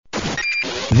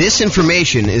This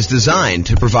information is designed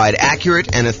to provide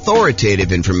accurate and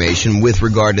authoritative information with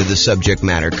regard to the subject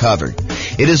matter covered.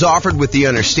 It is offered with the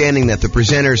understanding that the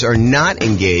presenters are not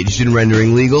engaged in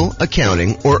rendering legal,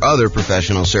 accounting, or other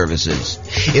professional services.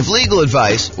 If legal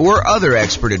advice or other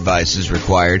expert advice is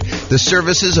required, the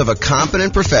services of a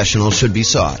competent professional should be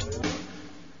sought.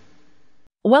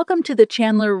 Welcome to the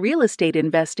Chandler Real Estate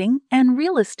Investing and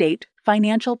Real Estate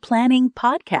Financial Planning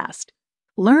Podcast.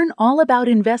 Learn all about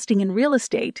investing in real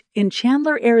estate in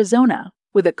Chandler, Arizona,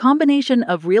 with a combination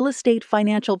of real estate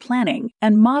financial planning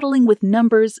and modeling with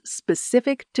numbers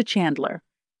specific to Chandler,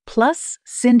 plus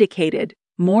syndicated,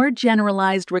 more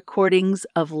generalized recordings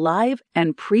of live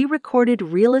and pre-recorded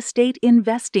real estate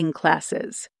investing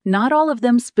classes, not all of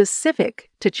them specific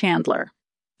to Chandler.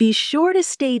 Be sure to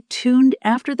stay tuned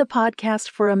after the podcast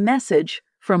for a message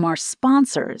from our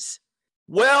sponsors.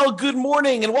 Well, good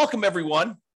morning and welcome,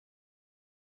 everyone.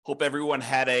 Hope everyone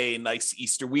had a nice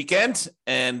Easter weekend,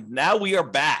 and now we are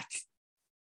back.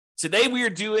 Today we are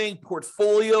doing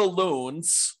Portfolio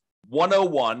Loans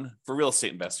 101 for real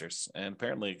estate investors, and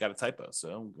apparently I got a typo, so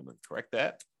I'm going to correct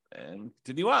that and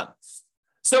continue on.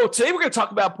 So today we're going to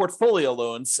talk about portfolio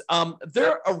loans.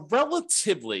 They're a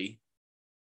relatively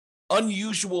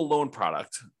unusual loan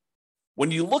product.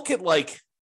 When you look at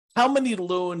how many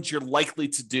loans you're likely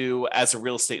to do as a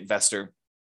real estate investor,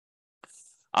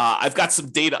 I've got some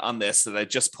data on this that I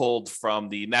just pulled from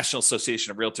the National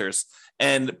Association of Realtors,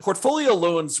 and portfolio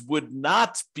loans would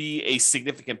not be a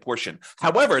significant portion.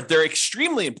 However, they're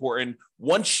extremely important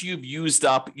once you've used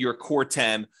up your core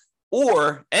 10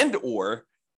 or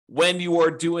when you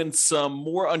are doing some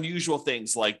more unusual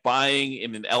things like buying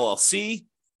in an LLC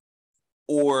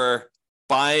or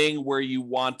buying where you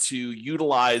want to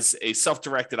utilize a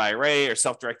self-directed IRA or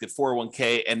self-directed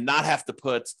 401k and not have to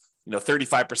put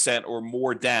 35% or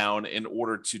more down in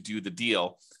order to do the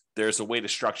deal. There's a way to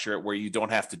structure it where you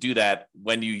don't have to do that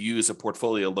when you use a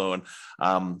portfolio loan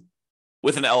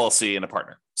with an LLC and a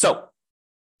partner. So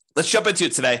let's jump into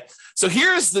it today. So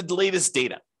here's the latest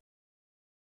data.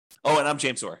 Oh, and I'm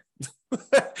James Orr,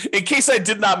 in case I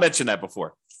did not mention that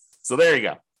before. So there you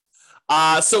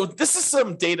go. So this is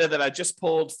some data that I just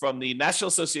pulled from the National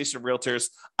Association of Realtors.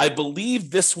 I believe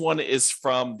this one is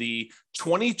from the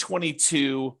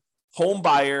 2022 home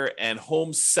buyer and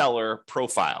home seller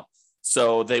profile.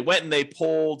 So they went and they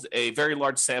pulled a very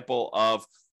large sample of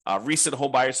recent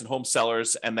home buyers and home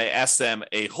sellers, and they asked them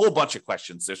a whole bunch of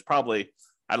questions. There's probably,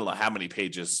 I don't know how many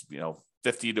pages,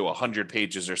 50 to 100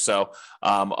 pages or so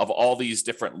of all these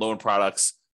different loan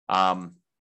products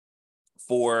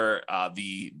for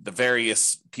the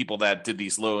various people that did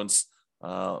these loans.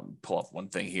 Pull up one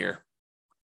thing here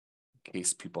in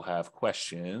case people have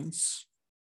questions.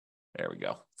 There we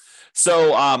go.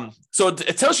 So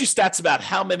it tells you stats about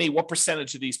what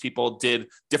percentage of these people did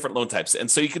different loan types.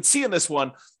 And so you can see in this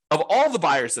one, of all the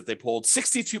buyers that they pulled,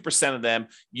 62% of them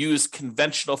used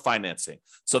conventional financing.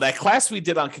 So that class we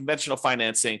did on conventional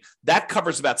financing, that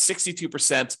covers about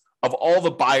 62% of all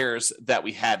the buyers that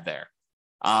we had there.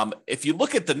 If you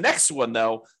look at the next one,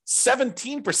 though,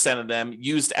 17% of them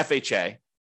used FHA,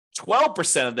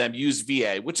 12% of them used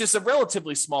VA, which is a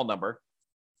relatively small number,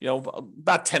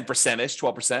 about 10%-ish,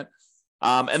 12%.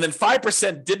 And then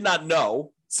 5% did not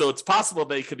know. So it's possible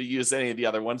they could have used any of the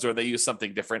other ones or they used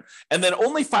something different. And then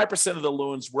only 5% of the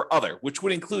loans were other, which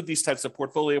would include these types of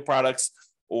portfolio products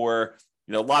or,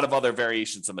 a lot of other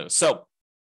variations on those. So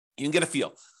you can get a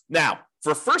feel. Now,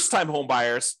 for first-time home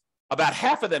buyers, about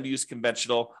half of them used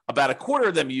conventional, about a quarter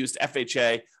of them used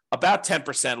FHA, about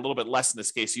 10%, a little bit less in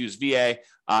this case, used VA,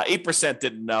 8%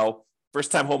 didn't know.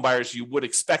 First-time home buyers, you would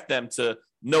expect them to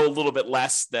know a little bit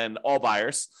less than all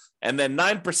buyers. And then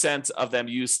 9% of them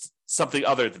used something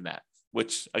other than that,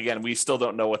 which, again, we still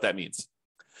don't know what that means.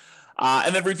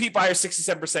 And then repeat buyers,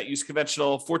 67% used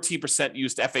conventional, 14%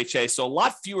 used FHA. So a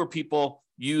lot fewer people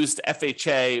used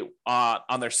FHA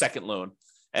on their second loan.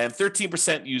 And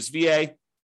 13% used VA,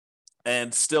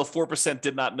 and still 4%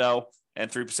 did not know,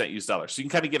 and 3% used others. So you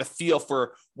can kind of get a feel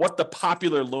for what the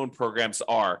popular loan programs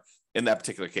are in that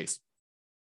particular case.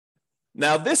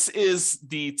 Now, this is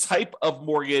the type of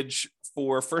mortgage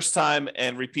for first-time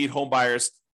and repeat home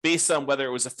buyers based on whether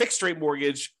it was a fixed-rate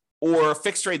mortgage or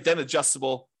fixed rate then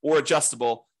adjustable, or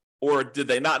did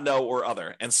they not know, or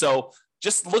other. And so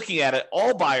just looking at it,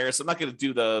 all buyers, I'm not going to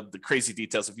do the crazy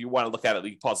details. If you want to look at it,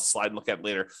 you can pause the slide and look at it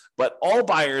later. But all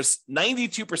buyers,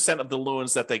 92% of the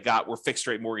loans that they got were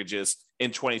fixed-rate mortgages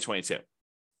in 2022,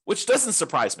 which doesn't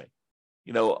surprise me.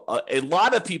 A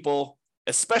lot of people,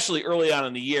 especially early on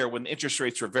in the year when interest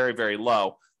rates were very, very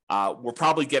low, were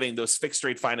probably getting those fixed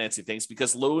rate financing things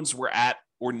because loans were at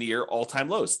or near all-time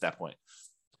lows at that point.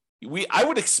 I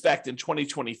would expect in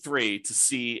 2023 to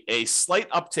see a slight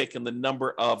uptick in the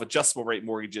number of adjustable rate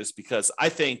mortgages, because I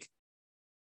think,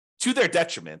 to their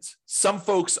detriment, some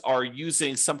folks are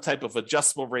using some type of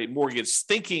adjustable rate mortgage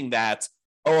thinking that,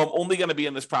 oh, I'm only going to be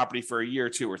in this property for a year or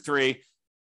 2 or 3,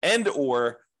 and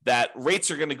or that rates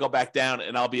are going to go back down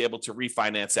and I'll be able to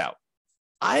refinance out.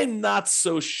 I'm not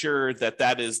so sure that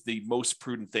that is the most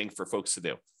prudent thing for folks to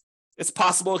do. It's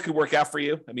possible it could work out for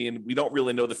you. I mean, we don't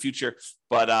really know the future,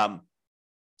 but I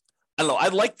don't know. I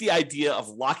like the idea of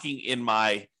locking in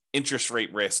my interest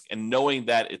rate risk and knowing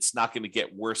that it's not going to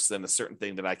get worse than a certain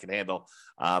thing that I can handle.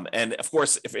 And of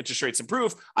course, if interest rates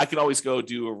improve, I can always go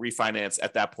do a refinance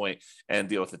at that point and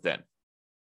deal with it then.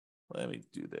 Let me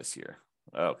do this here.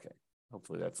 Okay.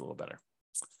 Hopefully that's a little better.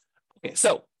 Okay.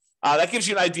 So that gives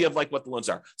you an idea of like what the loans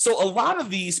are. So a lot of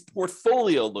these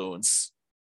portfolio loans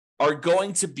are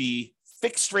going to be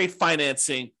fixed rate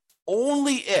financing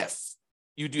only if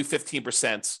you do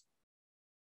 15%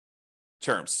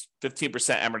 terms, 15%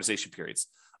 amortization periods.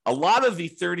 A lot of the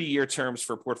 30-year terms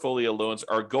for portfolio loans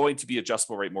are going to be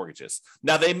adjustable rate mortgages.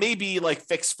 Now, they may be like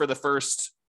fixed for the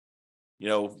first,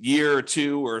 year or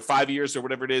 2 or 5 years or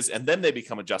whatever it is, and then they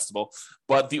become adjustable.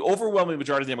 But the overwhelming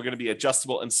majority of them are going to be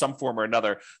adjustable in some form or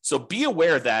another. So be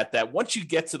aware that once you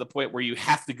get to the point where you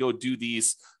have to go do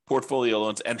these portfolio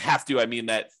loans, and have to, I mean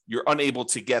that you're unable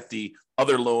to get the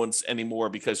other loans anymore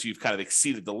because you've kind of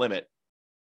exceeded the limit,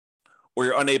 or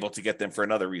you're unable to get them for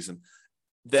another reason,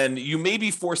 then you may be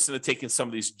forced into taking some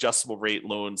of these adjustable rate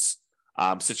loans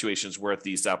situations where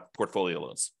these portfolio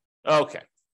loans. Okay.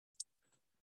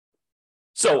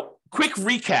 So quick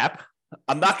recap.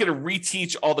 I'm not going to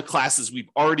reteach all the classes we've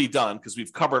already done because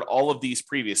we've covered all of these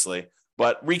previously,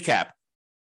 but recap.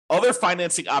 Other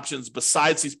financing options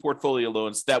besides these portfolio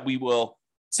loans that we will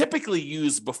typically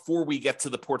use before we get to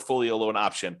the portfolio loan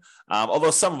option,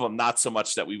 although some of them not so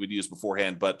much that we would use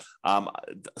beforehand, but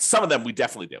some of them we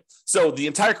definitely do. So the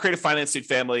entire creative financing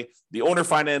family, the owner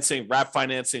financing, wrap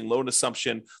financing, loan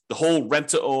assumption, the whole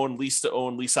rent-to-own, lease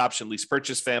option, lease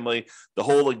purchase family, the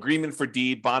whole agreement for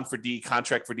deed, bond for deed,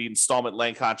 contract for deed, installment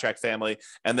land contract family,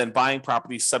 and then buying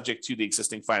properties subject to the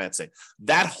existing financing.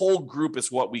 That whole group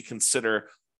is what we consider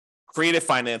creative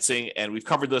financing, and we've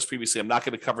covered those previously. I'm not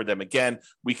going to cover them again.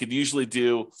 We could usually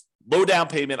do low down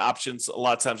payment options a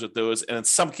lot of times with those, and in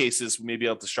some cases, we may be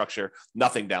able to structure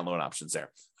nothing down loan options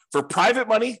there. For private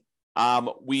money,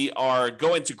 we are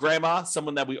going to grandma,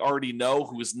 someone that we already know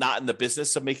who is not in the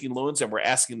business of making loans, and we're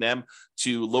asking them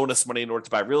to loan us money in order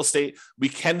to buy real estate. We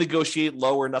can negotiate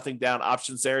low or nothing down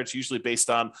options there. It's usually based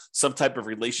on some type of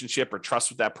relationship or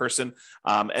trust with that person,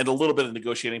 and a little bit of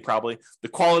negotiating probably. The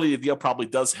quality of the deal probably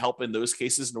does help in those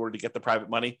cases in order to get the private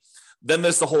money. Then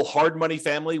there's the whole hard money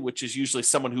family, which is usually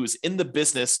someone who is in the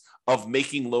business of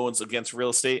making loans against real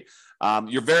estate.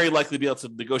 You're very likely to be able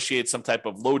to negotiate some type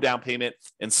of low down payment.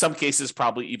 In some cases,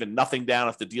 probably even nothing down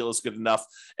if the deal is good enough.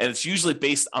 And it's usually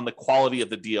based on the quality of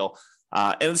the deal.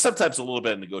 And sometimes a little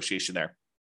bit of negotiation there.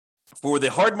 For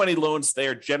the hard money loans, they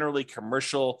are generally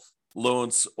commercial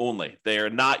loans only. They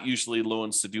are not usually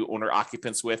loans to do owner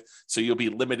occupants with. So you'll be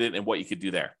limited in what you could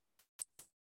do there.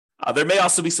 There may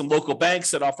also be some local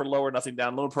banks that offer low or nothing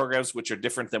down loan programs, which are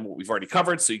different than what we've already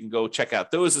covered. So you can go check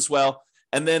out those as well.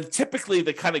 And then typically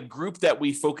the kind of group that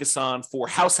we focus on for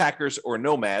house hackers or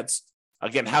nomads.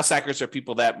 Again, house hackers are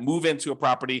people that move into a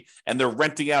property and they're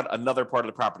renting out another part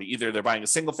of the property. Either they're buying a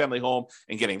single family home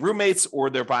and getting roommates, or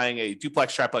they're buying a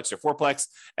duplex, triplex, or fourplex,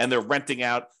 and they're renting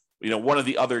out, one of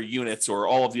the other units or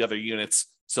all of the other units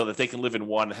so that they can live in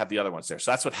one and have the other ones there.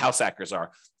 So that's what house hackers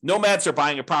are. Nomads are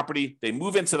buying a property. They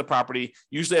move into the property,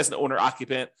 usually as an owner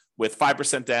occupant with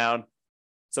 5% down,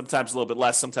 sometimes a little bit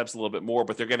less, sometimes a little bit more,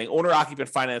 but they're getting owner occupant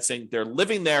financing. They're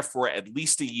living there for at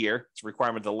least a year. It's a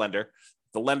requirement of the lender.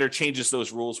 The lender changes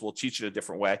those rules. We'll teach it a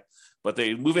different way, but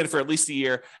they move in for at least a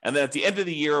year. And then at the end of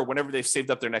the year, or whenever they've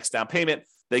saved up their next down payment,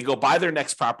 they go buy their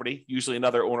next property, usually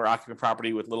another owner occupant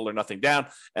property with little or nothing down.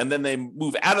 And then they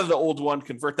move out of the old one,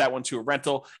 convert that one to a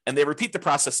rental, and they repeat the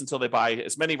process until they buy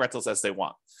as many rentals as they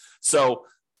want. So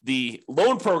the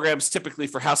loan programs typically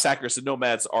for house hackers and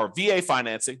nomads are VA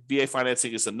financing. VA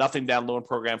financing is a nothing down loan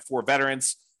program for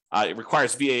veterans. It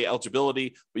requires VA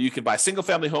eligibility, but you can buy single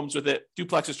family homes with it,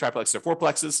 duplexes, triplexes, or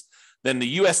fourplexes. Then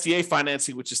the USDA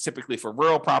financing, which is typically for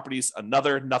rural properties,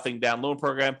 another nothing down loan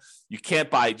program. You can't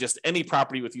buy just any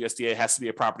property with USDA. It has to be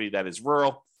a property that is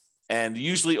rural, and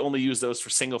usually only use those for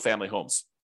single family homes.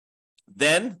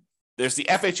 Then there's the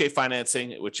FHA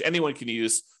financing, which anyone can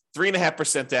use.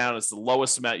 3.5% down is the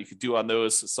lowest amount you could do on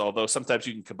those. So although sometimes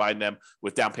you can combine them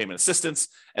with down payment assistance,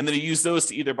 and then you use those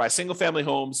to either buy single family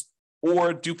homes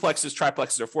or duplexes,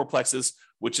 triplexes, or fourplexes,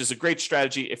 which is a great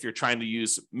strategy if you're trying to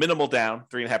use minimal down,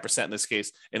 3.5% in this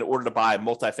case, in order to buy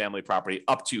multifamily property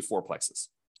up to fourplexes.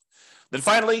 Then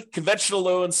finally, conventional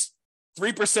loans,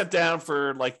 3% down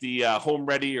for like the Home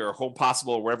Ready or Home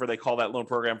Possible, or wherever they call that loan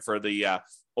program for the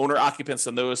owner occupants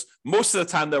on those. Most of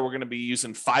the time, though, we're going to be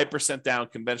using 5% down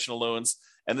conventional loans.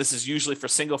 And this is usually for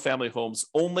single family homes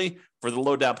only. For the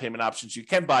low down payment options, you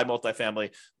can buy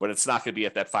multifamily, but it's not going to be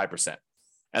at that 5%.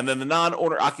 And then the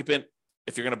non-owner occupant,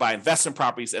 if you're going to buy investment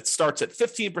properties, it starts at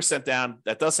 15% down.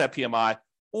 That does have PMI,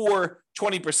 or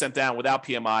 20% down without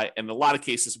PMI. And in a lot of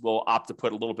cases, we'll opt to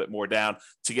put a little bit more down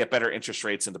to get better interest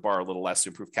rates and to borrow a little less to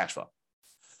improve cash flow.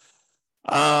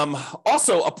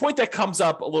 Also, a point that comes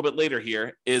up a little bit later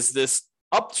here is this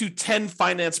up to 10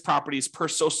 finance properties per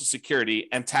Social Security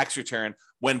and tax return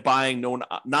when buying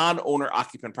non-owner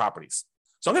occupant properties.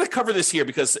 So I'm going to cover this here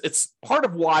because it's part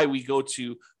of why we go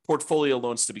to portfolio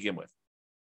loans to begin with.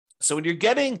 So when you're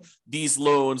getting these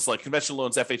loans, like conventional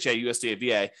loans, FHA, USDA,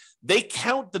 VA, they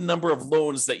count the number of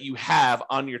loans that you have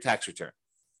on your tax return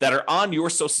that are on your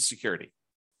Social Security.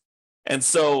 And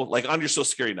so like on your Social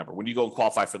Security number, when you go and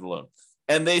qualify for the loan.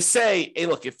 And they say, hey,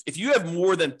 look, if you have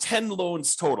more than 10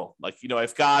 loans total, like,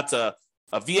 I've got a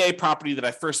VA property that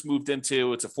I first moved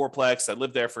into, it's a fourplex. I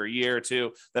lived there for a year or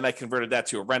two. Then I converted that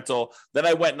to a rental. Then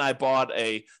I went and I bought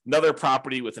another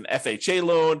property with an FHA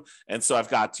loan. And so I've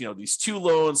got, these two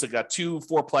loans. I've got two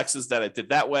fourplexes that I did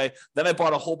that way. Then I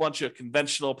bought a whole bunch of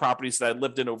conventional properties that I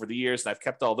lived in over the years, and I've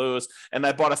kept all those. And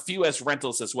I bought a few as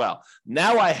rentals as well.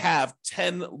 Now I have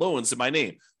 10 loans in my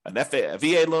name. A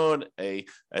VA loan, a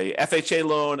FHA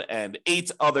loan, and 8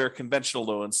 other conventional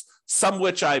loans, some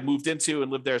which I moved into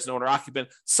and lived there as an owner occupant,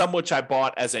 some which I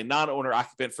bought as a non-owner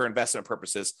occupant for investment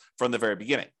purposes from the very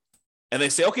beginning. And they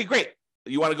say, okay, great.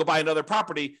 You want to go buy another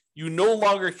property. You no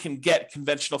longer can get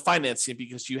conventional financing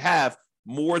because you have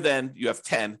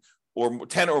 10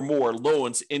 or more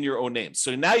loans in your own name.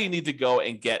 So now you need to go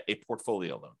and get a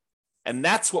portfolio loan. And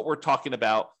that's what we're talking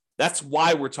about. That's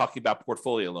why we're talking about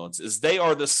portfolio loans, is they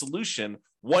are the solution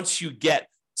once you get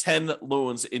 10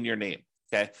 loans in your name,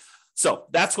 okay? So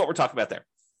that's what we're talking about there.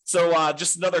 So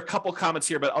just another couple comments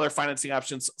here about other financing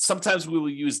options. Sometimes we will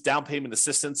use down payment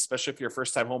assistance, especially if you're a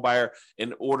first-time home buyer,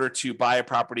 in order to buy a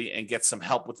property and get some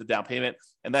help with the down payment.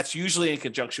 And that's usually in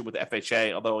conjunction with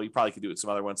FHA, although you probably could do it with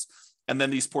some other ones. And then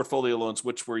these portfolio loans,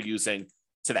 which we're using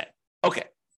today. Okay,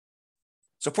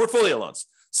 so portfolio loans.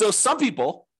 So some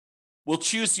people will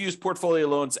choose to use portfolio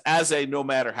loans as a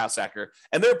nomad or house hacker,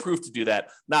 and they're approved to do that.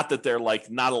 Not that they're like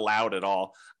not allowed at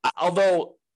all.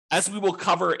 Although, as we will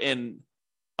cover in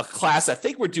a class I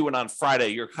think we're doing on Friday,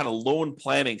 your kind of loan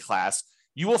planning class,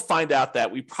 you will find out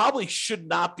that we probably should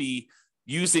not be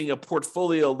using a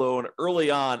portfolio loan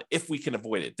early on if we can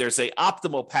avoid it. There's a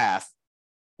optimal path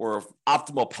or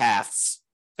optimal paths,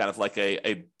 kind of like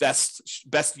a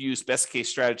best use, best case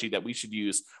strategy that we should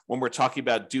use when we're talking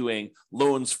about doing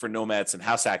loans for nomads and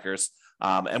house hackers.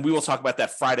 And we will talk about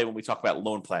that Friday when we talk about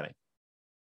loan planning.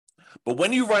 But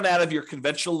when you run out of your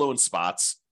conventional loan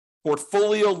spots,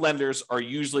 portfolio lenders are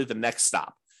usually the next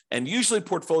stop. And usually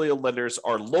portfolio lenders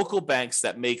are local banks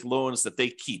that make loans that they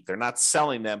keep. They're not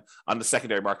selling them on the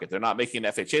secondary market. They're not making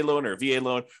an FHA loan or a VA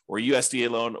loan or a USDA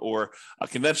loan or a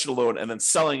conventional loan and then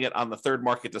selling it on the third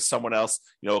market to someone else,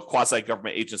 a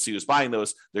quasi-government agency who's buying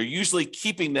those. They're usually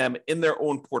keeping them in their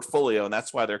own portfolio, and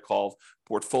that's why they're called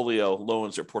portfolio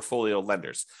loans or portfolio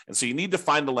lenders. And so you need to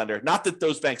find a lender. Not that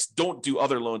those banks don't do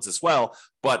other loans as well,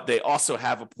 but they also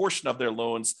have a portion of their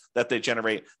loans that they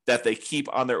generate that they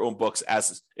keep on their own books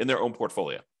as in their own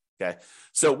portfolio. Okay.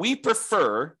 So we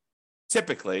prefer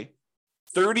typically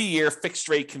 30-year fixed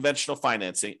rate conventional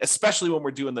financing, especially when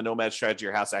we're doing the nomad strategy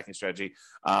or house hacking strategy,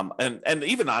 and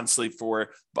even honestly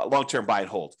for long-term buy and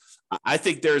hold. I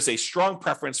think there's a strong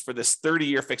preference for this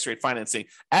 30-year fixed rate financing,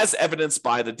 as evidenced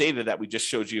by the data that we just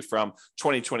showed you from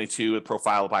 2022 with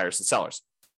profile of buyers and sellers.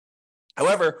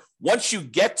 However, once you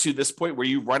get to this point where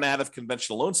you run out of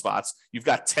conventional loan spots, you've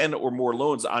got 10 or more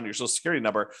loans on your Social Security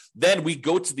number, then we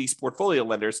go to these portfolio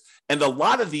lenders. And a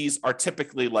lot of these are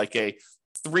typically like a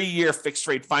 3-year fixed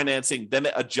rate financing, then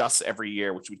it adjusts every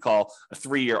year, which we call a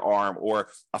 3-year ARM, or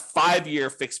a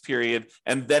 5-year fixed period,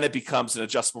 and then it becomes an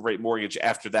adjustable rate mortgage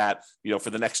after that,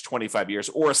 for the next 25 years,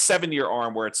 or a 7-year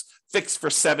ARM where it's fixed for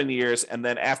 7 years, and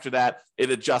then after that, it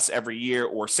adjusts every year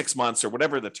or 6 months or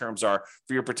whatever the terms are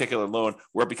for your particular loan,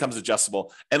 where it becomes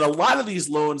adjustable. And a lot of these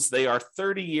loans, they are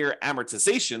 30-year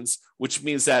amortizations which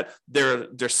means that they're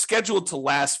scheduled to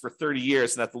last for 30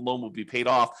 years and that the loan will be paid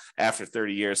off after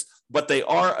 30 years. But they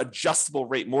are adjustable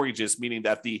rate mortgages, meaning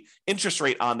that the interest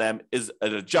rate on them is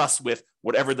adjust with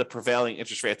whatever the prevailing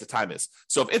interest rate at the time is.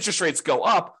 So if interest rates go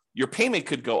up, your payment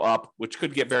could go up, which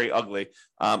could get very ugly.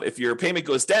 If your payment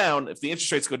goes down, if the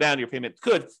interest rates go down, your payment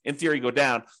could, in theory, go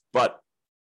down. But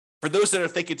for those that are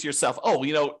thinking to yourself, oh,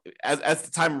 at the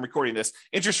time I'm recording this,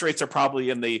 interest rates are probably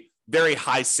in the very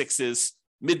high sixes,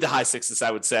 mid to high sixes, I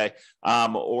would say,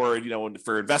 or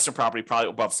for investment property,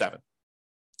 probably above 7.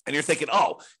 And you're thinking,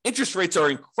 oh, interest rates are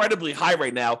incredibly high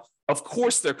right now. Of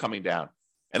course they're coming down.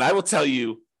 And I will tell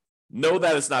you, no,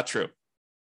 that is not true.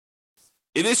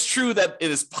 It is true that it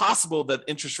is possible that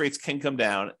interest rates can come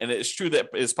down, and it is true that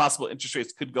it is possible interest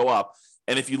rates could go up.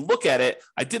 And if you look at it,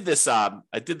 I did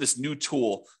this new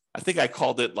tool. I think I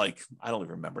called it I don't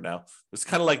even remember now. It was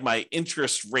kind of like my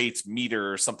interest rate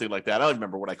meter or something like that. I don't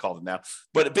remember what I called it now.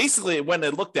 But basically, when I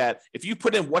looked at, if you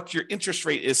put in what your interest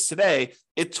rate is today,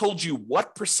 it told you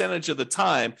what percentage of the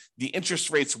time the interest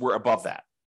rates were above that.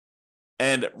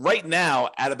 And right now,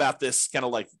 at about this kind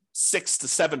of 6 to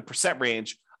 7%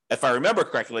 range, if I remember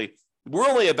correctly, we're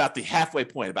only about the halfway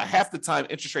point. About half the time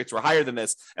interest rates were higher than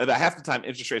this, and about half the time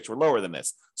interest rates were lower than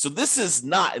this. So this is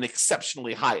not an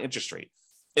exceptionally high interest rate.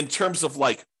 In terms of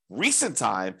recent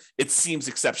time, it seems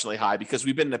exceptionally high because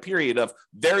we've been in a period of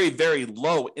very, very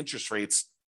low interest rates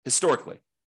historically.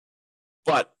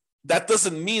 But that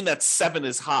doesn't mean that 7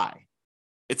 is high.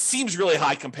 It seems really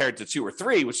high compared to 2 or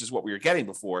 3, which is what we were getting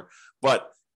before,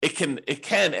 but it can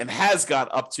and has gone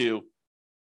up to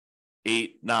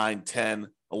 8, 9, 10,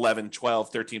 11, 12,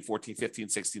 13, 14, 15,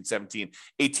 16, 17,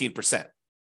 18%.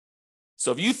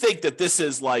 So if you think that this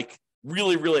is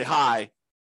really, really high,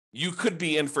 you could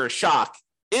be in for a shock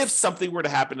if something were to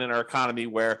happen in our economy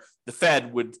where the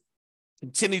Fed would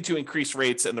continue to increase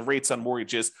rates and the rates on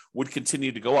mortgages would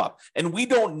continue to go up. And we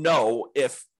don't know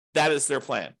if that is their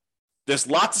plan. There's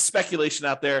lots of speculation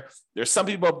out there. There's some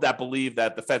people that believe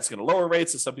that the Fed's going to lower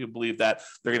rates, and some people believe that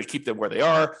they're going to keep them where they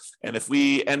are. And if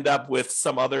we end up with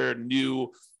some other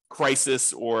new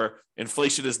crisis or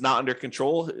inflation is not under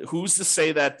control, who's to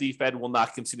say that the Fed will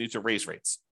not continue to raise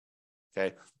rates?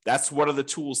 Okay, that's one of the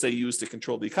tools they use to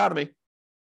control the economy.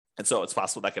 And so it's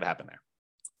possible that could happen there.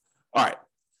 All right.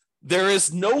 There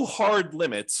is no hard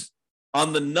limit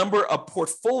on the number of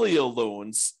portfolio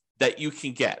loans that you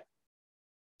can get,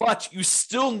 but you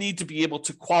still need to be able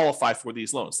to qualify for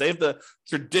these loans. They have the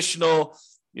traditional,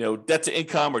 debt to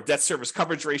income or debt service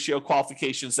coverage ratio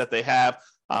qualifications that they have.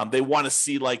 They want to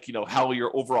see how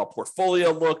your overall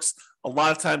portfolio looks. A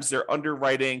lot of times their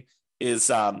underwriting is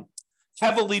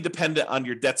heavily dependent on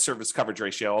your debt service coverage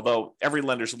ratio, although every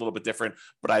lender is a little bit different,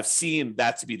 but I've seen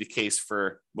that to be the case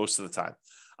for most of the time.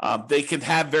 They can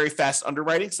have very fast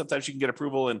underwriting. Sometimes you can get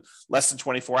approval in less than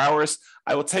 24 hours.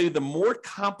 I will tell you, the more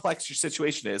complex your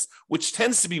situation is, which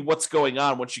tends to be what's going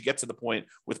on once you get to the point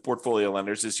with portfolio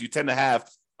lenders, is you tend to have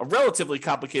a relatively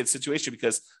complicated situation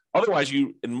because otherwise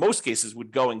you, in most cases,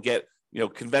 would go and get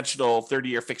conventional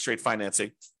 30-year fixed rate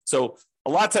financing. So a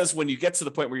lot of times when you get to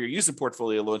the point where you're using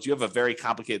portfolio loans, you have a very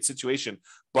complicated situation.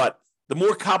 But the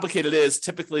more complicated it is,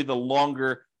 typically the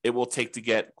longer it will take to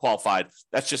get qualified.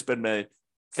 That's just been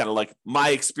my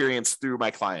experience through my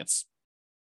clients.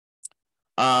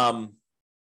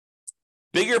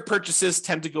 Bigger purchases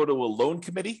tend to go to a loan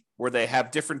committee where they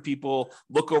have different people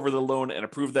look over the loan and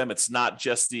approve them. It's not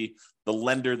just the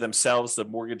lender themselves, the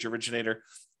mortgage originator.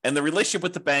 And the relationship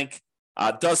with the bank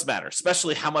does matter,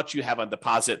 especially how much you have on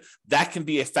deposit. That can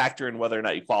be a factor in whether or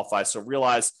not you qualify. So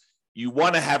realize you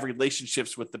want to have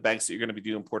relationships with the banks that you're going to be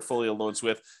doing portfolio loans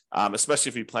with, especially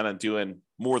if you plan on doing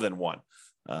more than one.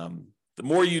 The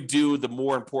more you do, the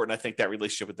more important I think that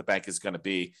relationship with the bank is going to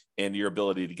be in your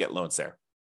ability to get loans there.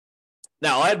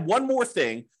 Now, I had one more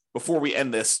thing before we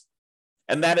end this,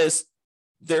 and that is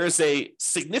there is a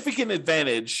significant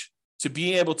advantage to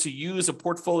being able to use a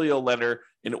portfolio lender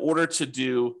in order to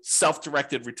do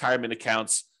self-directed retirement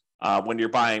accounts when you're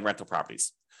buying rental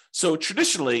properties. So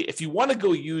traditionally, if you want to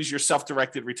go use your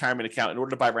self-directed retirement account in order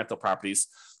to buy rental properties,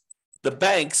 the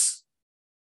banks,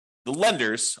 the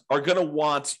lenders are going to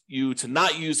want you to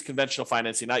not use conventional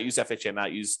financing, not use FHA,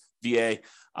 not use VA,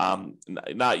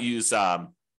 not use, I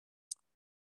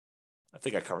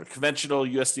think I covered conventional,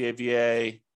 USDA,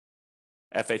 VA,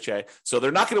 FHA. So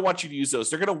they're not going to want you to use those.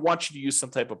 They're going to want you to use some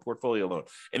type of portfolio loan.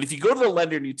 And if you go to the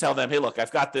lender and you tell them, hey, look,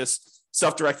 I've got this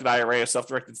self-directed IRA or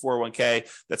self-directed 401k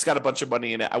that's got a bunch of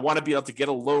money in it. I want to be able to get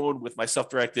a loan with my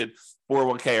self-directed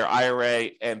 401k or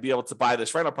IRA and be able to buy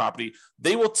this rental property.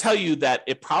 They will tell you that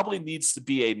it probably needs to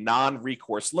be a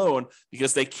non-recourse loan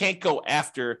because they can't go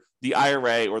after the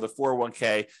IRA or the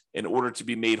 401k in order to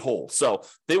be made whole. So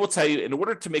they will tell you, in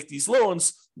order to make these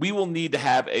loans, we will need to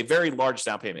have a very large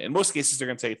down payment. In most cases, they're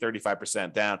going to take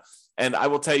 35% down. And I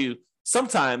will tell you,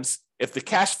 sometimes if the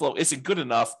cash flow isn't good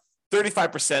enough,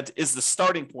 35% is the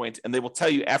starting point, and they will tell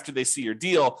you after they see your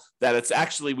deal that it's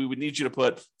actually, we would need you to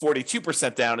put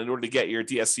 42% down in order to get your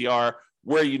DSCR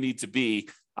where you need to be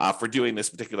for doing this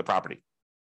particular property.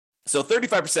 So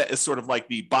 35% is sort of like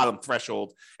the bottom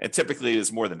threshold, and typically it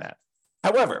is more than that.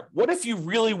 However, what if you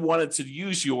really wanted to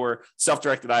use your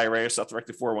self-directed IRA or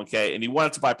self-directed 401k and you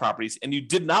wanted to buy properties and you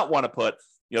did not want to put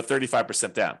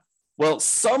 35% down? Well,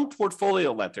 some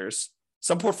portfolio lenders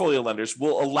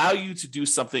will allow you to do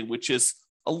something which is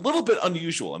a little bit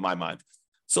unusual in my mind.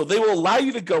 So they will allow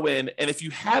you to go in, and if you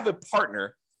have a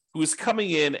partner who is coming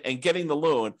in and getting the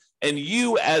loan, and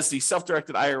you as the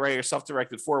self-directed IRA or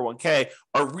self-directed 401k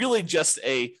are really just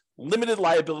a limited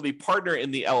liability partner in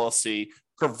the LLC,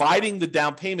 providing the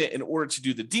down payment in order to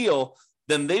do the deal,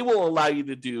 then they will allow you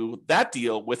to do that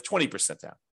deal with 20%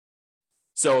 down.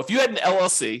 So if you had an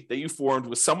LLC that you formed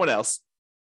with someone else,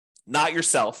 not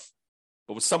yourself,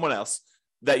 but with someone else,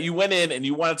 that you went in and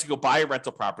you wanted to go buy a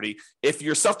rental property, if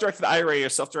your self-directed IRA or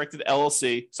self-directed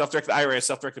LLC, self-directed IRA,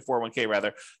 self-directed 401k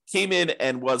rather, came in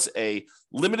and was a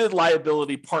limited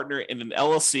liability partner in an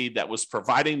LLC that was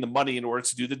providing the money in order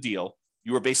to do the deal,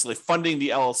 you were basically funding the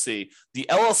LLC. The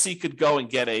LLC could go and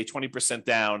get a 20%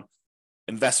 down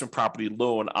investment property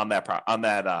loan on the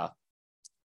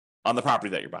property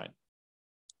that you're buying.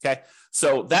 Okay,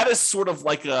 so that is sort of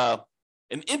like an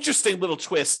interesting little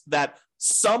twist that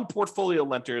some portfolio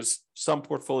lenders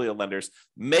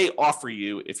may offer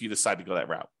you if you decide to go that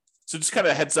route. So just kind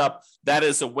of a heads up, that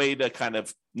is a way to kind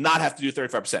of not have to do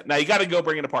 35%. Now you got to go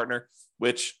bring in a partner,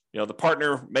 which the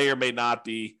partner may or may not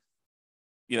be,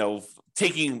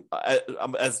 taking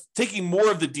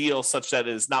more of the deal such that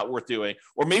it is not worth doing,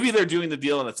 or maybe they're doing the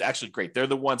deal and it's actually great. They're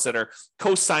the ones that are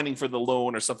co-signing for the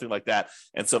loan or something like that,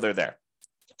 and so they're there.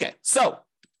 Okay, so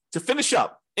to finish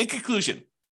up, in conclusion,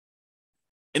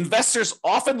 investors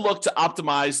often look to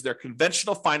optimize their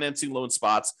conventional financing loan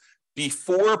spots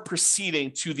before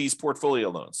proceeding to these portfolio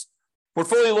loans.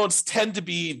 Portfolio loans tend to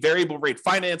be variable rate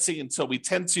financing, and so we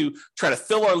tend to try to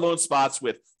fill our loan spots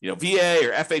with VA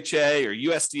or FHA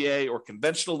or USDA or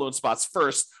conventional loan spots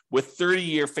first with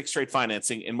 30-year fixed rate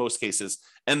financing in most cases.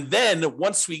 And then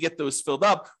once we get those filled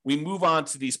up, we move on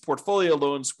to these portfolio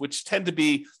loans, which tend to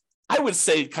be, I would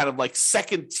say, kind of like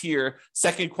second tier,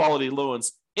 second quality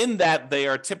loans, in that they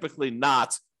are typically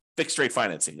not fixed rate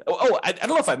financing. I don't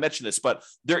know if I mentioned this, but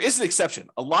there is an exception.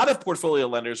 A lot of portfolio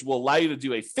lenders will allow you to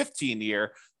do a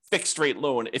 15-year fixed rate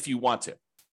loan if you want to.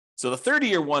 So the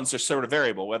 30-year ones are sort of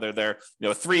variable, whether they're a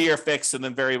 3-year fixed and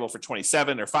then variable for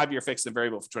 27, or 5-year fixed and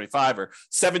variable for 25, or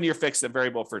 7-year fixed and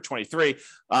variable for 23.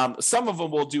 Some of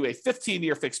them will do a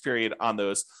 15-year fixed period on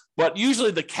those, but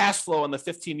usually the cash flow on the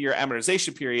 15-year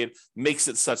amortization period makes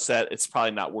it such that it's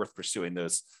probably not worth pursuing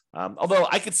those. Although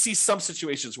I could see some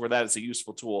situations where that is a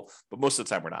useful tool, but most of the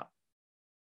time we're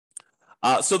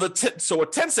not. So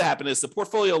what tends to happen is the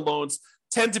portfolio loans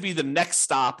tend to be the next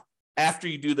stop after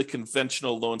you do the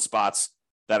conventional loan spots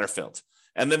that are filled.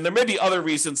 And then there may be other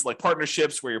reasons, like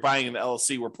partnerships where you're buying an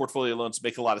LLC where portfolio loans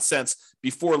make a lot of sense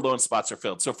before loan spots are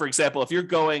filled. So for example, if you're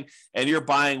going and you're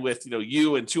buying with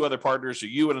you and 2 other partners, or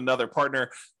you and another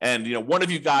partner, and one of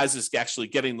you guys is actually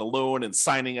getting the loan and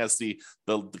signing as the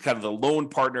kind of the loan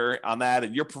partner on that,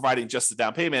 and you're providing just the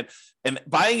down payment, and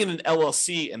buying in an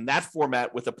LLC in that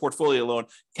format with a portfolio loan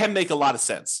can make a lot of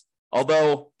sense.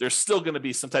 Although there's still going to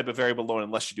be some type of variable loan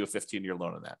unless you do a 15-year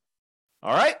loan on that.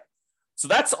 All right. So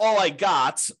that's all I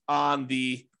got on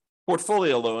the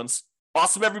portfolio loans.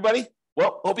 Awesome, everybody.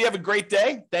 Well, hope you have a great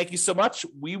day. Thank you so much.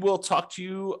 We will talk to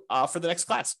you for the next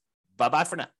class. Bye-bye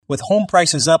for now. With home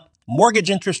prices up, mortgage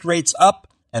interest rates up,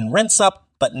 and rents up,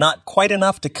 but not quite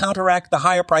enough to counteract the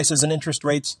higher prices and interest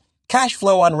rates, cash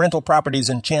flow on rental properties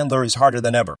in Chandler is harder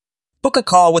than ever. Book a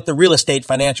call with the Real Estate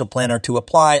Financial Planner to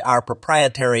apply our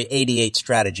proprietary 88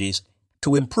 strategies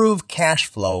to improve cash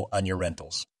flow on your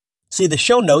rentals. See the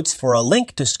show notes for a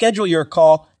link to schedule your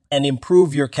call and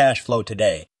improve your cash flow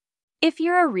today. If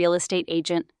you're a real estate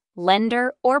agent,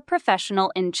 lender, or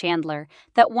professional in Chandler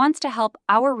that wants to help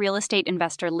our real estate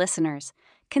investor listeners,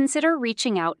 consider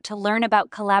reaching out to learn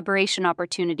about collaboration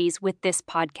opportunities with this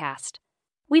podcast.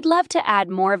 We'd love to add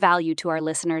more value to our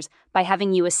listeners by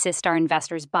having you assist our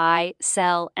investors buy,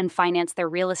 sell, and finance their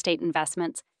real estate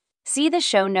investments, See the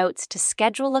show notes to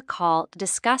schedule a call to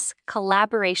discuss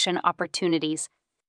collaboration opportunities